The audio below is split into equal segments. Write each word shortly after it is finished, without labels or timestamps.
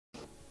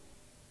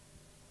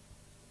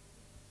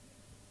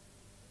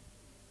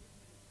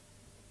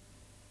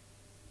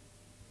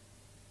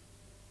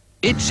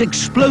It's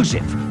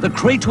explosive. The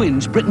Kray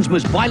twins, Britain's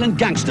most violent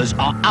gangsters,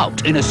 are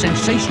out in a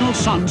sensational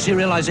Sun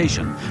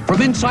serialization.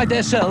 From inside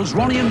their cells,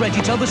 Ronnie and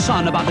Reggie tell the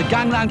Sun about the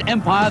gangland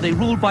empire they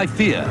ruled by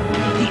fear.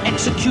 The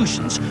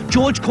executions,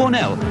 George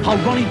Cornell, how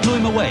Ronnie blew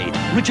him away,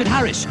 Richard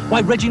Harris,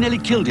 why Reggie nearly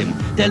killed him.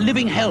 They're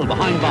living hell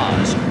behind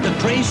bars. The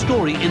Kray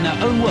story in their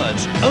own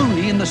words,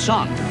 only in the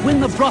Sun.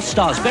 Win the Frost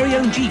Star's very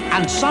own Jeep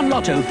and Sun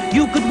Lotto,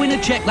 you could win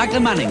a cheque like the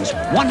Mannings,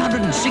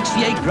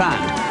 168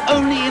 grand.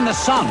 Only in the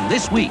Sun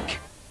this week.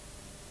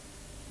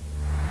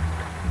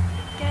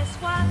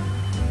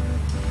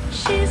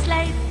 She's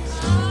late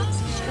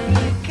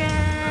because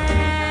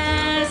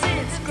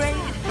it's great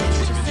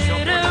to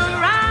sit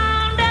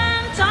around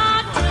and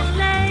talk till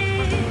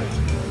late.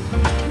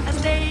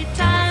 As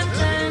daytime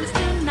turns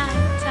to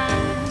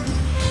nighttime,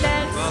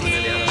 let's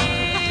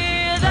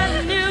hear the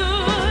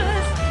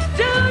news.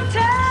 Do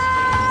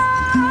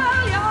tell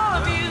your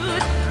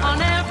views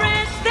on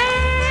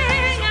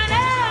everything and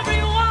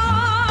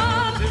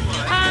everyone,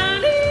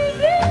 and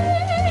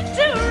easy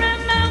to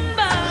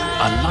remember.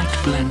 A light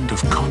blend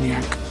of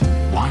cognac,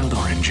 wild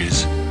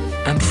oranges,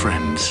 and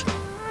friends.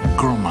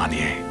 Grand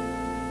Marnier.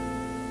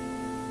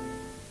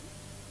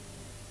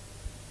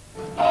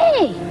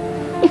 Hey,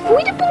 if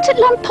we'd have bought at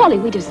Lampolly,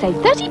 we'd have saved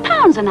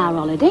 £30 on our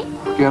holiday.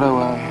 Get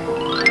away.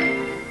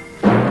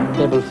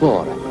 Table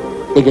 4.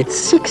 They get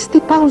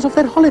 £60 off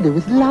their holiday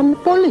with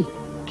Lampolly.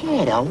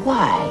 Get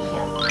away.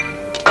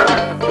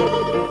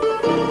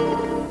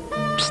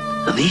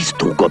 Psst, these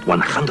two got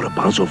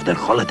 £100 off their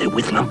holiday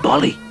with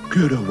Lampolly.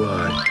 Get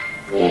away.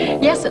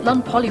 Yes, at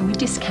Lampolly we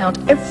discount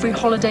every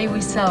holiday we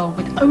sell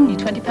with only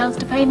 £20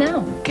 to pay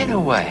now. Get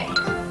away.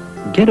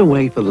 Get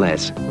away for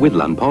less with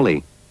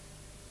Lampolly.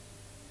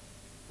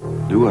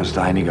 Du hast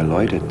einige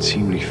Leute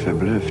ziemlich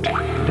verblüfft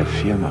in der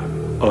Firma.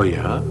 Oh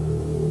ja?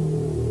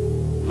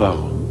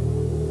 Warum?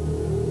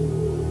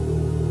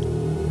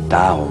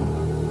 Darum.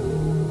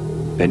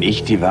 Wenn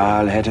ich die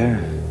Wahl hätte...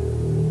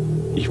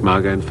 Ich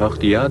mag einfach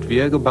die Art, wie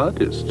er gebaut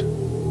ist.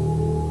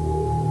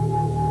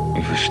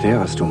 Ich verstehe,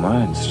 was du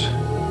meinst.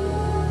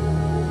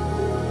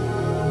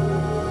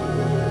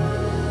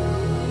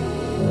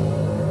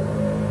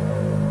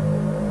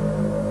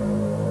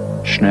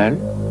 Schnell?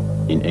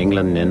 In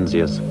England nennen sie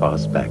es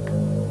Fastback.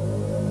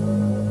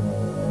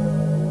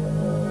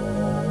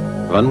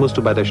 Wann musst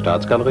du bei der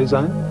Staatsgalerie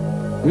sein?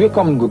 Wir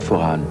kommen gut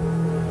voran.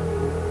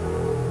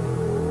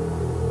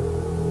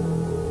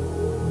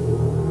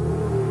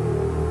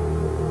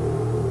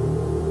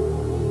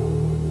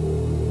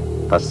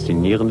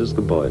 Faszinierendes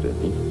Gebäude,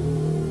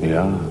 nicht?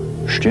 Ja,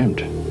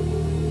 stimmt.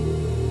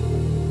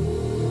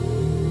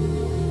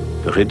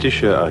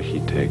 Britischer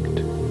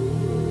Architekt.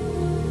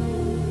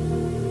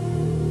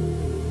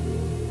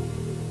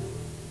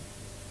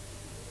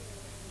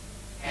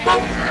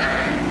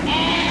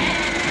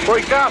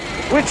 Wake up!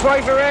 Which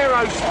way for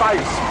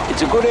aerospace?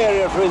 It's a good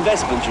area for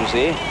investment, you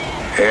see.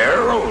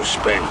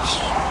 Aerospace?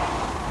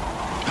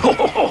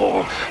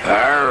 Oh,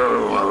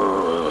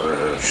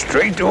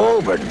 straight to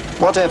Holborn.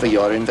 Whatever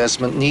your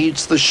investment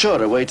needs, the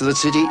surer way to the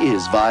city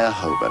is via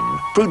Holborn.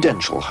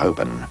 Prudential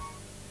Holborn.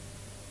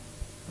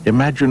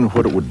 Imagine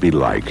what it would be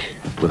like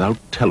without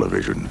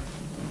television.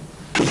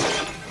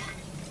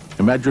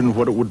 Imagine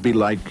what it would be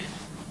like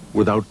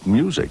without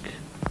music.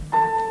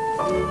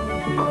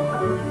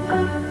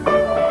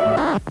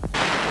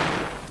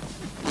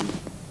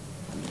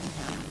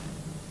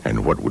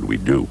 And what would we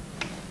do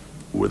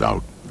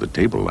without the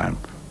table lamp?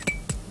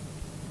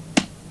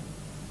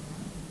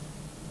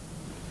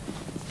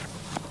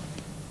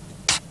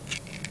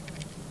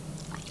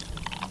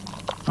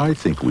 I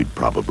think we'd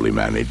probably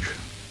manage.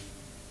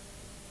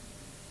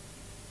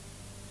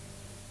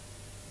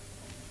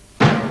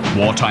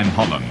 Wartime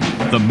Holland,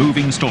 the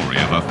moving story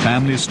of a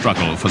family's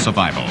struggle for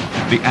survival.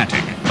 The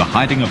Attic, The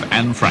Hiding of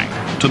Anne Frank,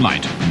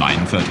 tonight,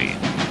 9:30.